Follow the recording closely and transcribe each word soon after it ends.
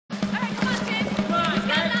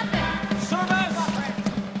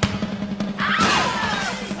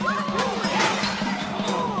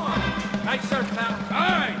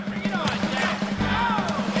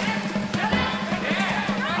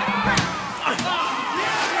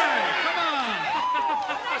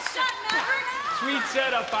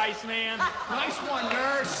Spice Man. Nice one,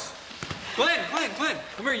 nurse. Glenn,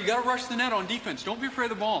 come here. You gotta rush the net on defense. Don't be afraid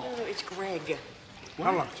of the ball. No, it's Greg.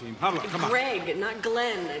 Huddle up, team. Huddle up. Come on. Greg, not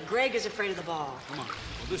Glenn. Greg is afraid of the ball. Come on.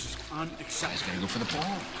 Well, this is unacceptable. Gotta go for the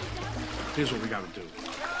ball. Here's what we gotta do.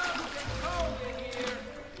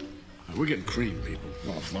 We're getting cream, people.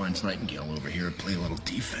 Well, Florence Nightingale over here play a little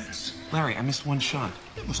defense. Larry, I missed one shot.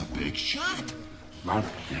 It was a big shot. Ron,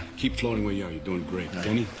 keep floating where you are. You're doing great.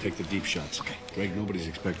 Denny, take the deep shots. Okay. Greg, nobody's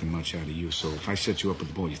expecting much out of you, so if I set you up with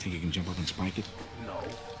the ball, you think you can jump up and spike it?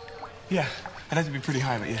 Yeah, I'd have to be pretty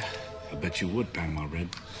high, but yeah. I bet you would, Panama Red.